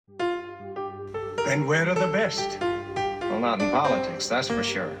Then where are the best? Well, not in politics, that's for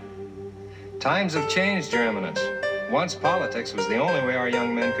sure. Times have changed, Your Eminence. Once politics was the only way our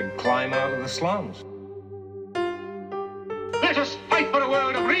young men could climb out of the slums. Let us fight for a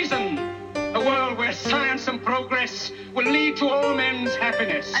world of reason. A world where science and progress will lead to all men's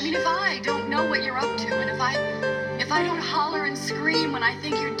happiness. I mean, if I don't know what you're up to, and if I don't holler and scream when I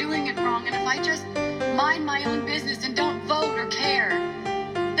think you're doing it wrong, and if I just mind my own business and don't vote or care,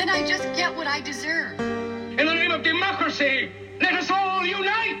 then I just get what I deserve. In the name of democracy, let us all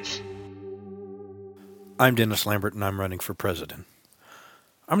unite! I'm Dennis Lambert, and I'm running for president.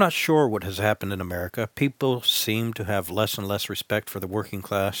 I'm not sure what has happened in America. People seem to have less and less respect for the working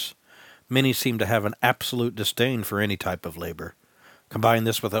class. Many seem to have an absolute disdain for any type of labor. Combine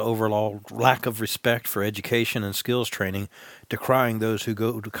this with an overall lack of respect for education and skills training, decrying those who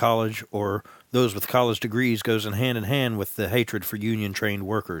go to college or those with college degrees goes in hand with the hatred for union-trained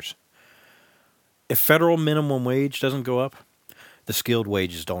workers. If federal minimum wage doesn't go up, the skilled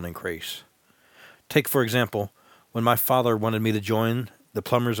wages don't increase. Take, for example, when my father wanted me to join the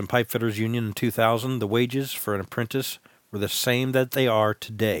Plumbers and Pipe Fitters Union in 2000, the wages for an apprentice were the same that they are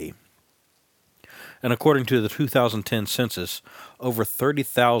today. And according to the 2010 census, over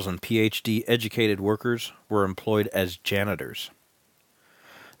 30,000 PhD-educated workers were employed as janitors.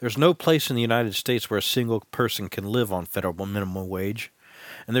 There's no place in the United States where a single person can live on federal minimum wage,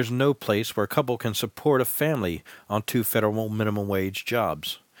 and there's no place where a couple can support a family on 2 federal minimum wage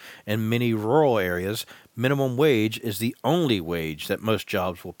jobs. In many rural areas, minimum wage is the only wage that most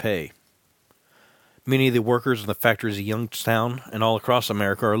jobs will pay. Many of the workers in the factories of Youngstown and all across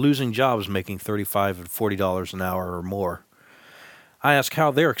America are losing jobs making $35 and $40 an hour or more. I ask how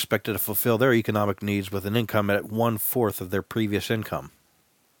they're expected to fulfill their economic needs with an income at 1/4 of their previous income.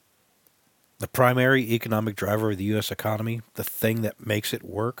 The primary economic driver of the U.S. economy, the thing that makes it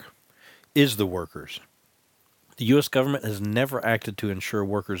work, is the workers. The U.S. government has never acted to ensure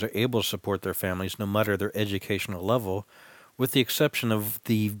workers are able to support their families no matter their educational level, with the exception of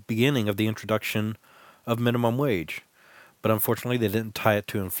the beginning of the introduction of minimum wage. But unfortunately, they didn't tie it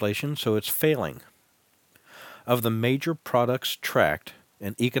to inflation, so it's failing. Of the major products tracked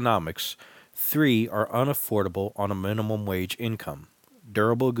in economics, 3 are unaffordable on a minimum wage income: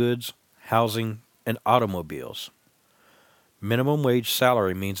 durable goods, housing, and automobiles. Minimum wage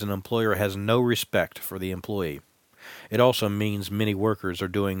salary means an employer has no respect for the employee. It also means many workers are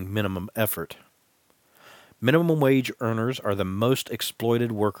doing minimum effort. Minimum wage earners are the most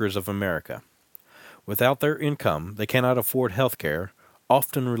exploited workers of America. Without their income, they cannot afford health care,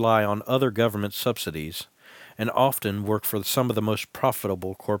 often rely on other government subsidies, and often work for some of the most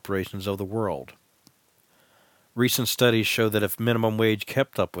profitable corporations of the world. Recent studies show that if minimum wage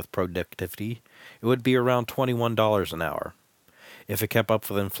kept up with productivity, it would be around $21 an hour. If it kept up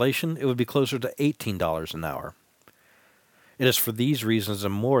with inflation, it would be closer to $18 an hour. It is for these reasons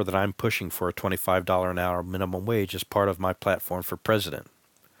and more that I'm pushing for a $25 an hour minimum wage as part of my platform for president.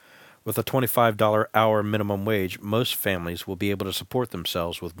 With a $25 hour minimum wage, most families will be able to support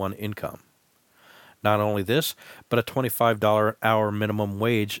themselves with one income. Not only this, but a $25 hour minimum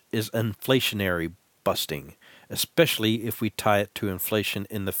wage is inflationary busting, especially if we tie it to inflation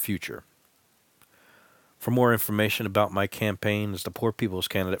in the future. For more information about my campaign as the Poor People's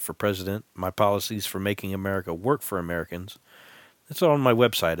Candidate for President, my policies for making America work for Americans, it's on my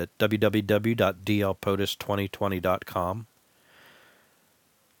website at www.dlpotus2020.com.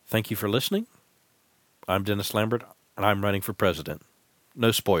 Thank you for listening. I'm Dennis Lambert, and I'm running for president.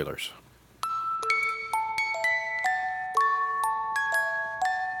 No spoilers.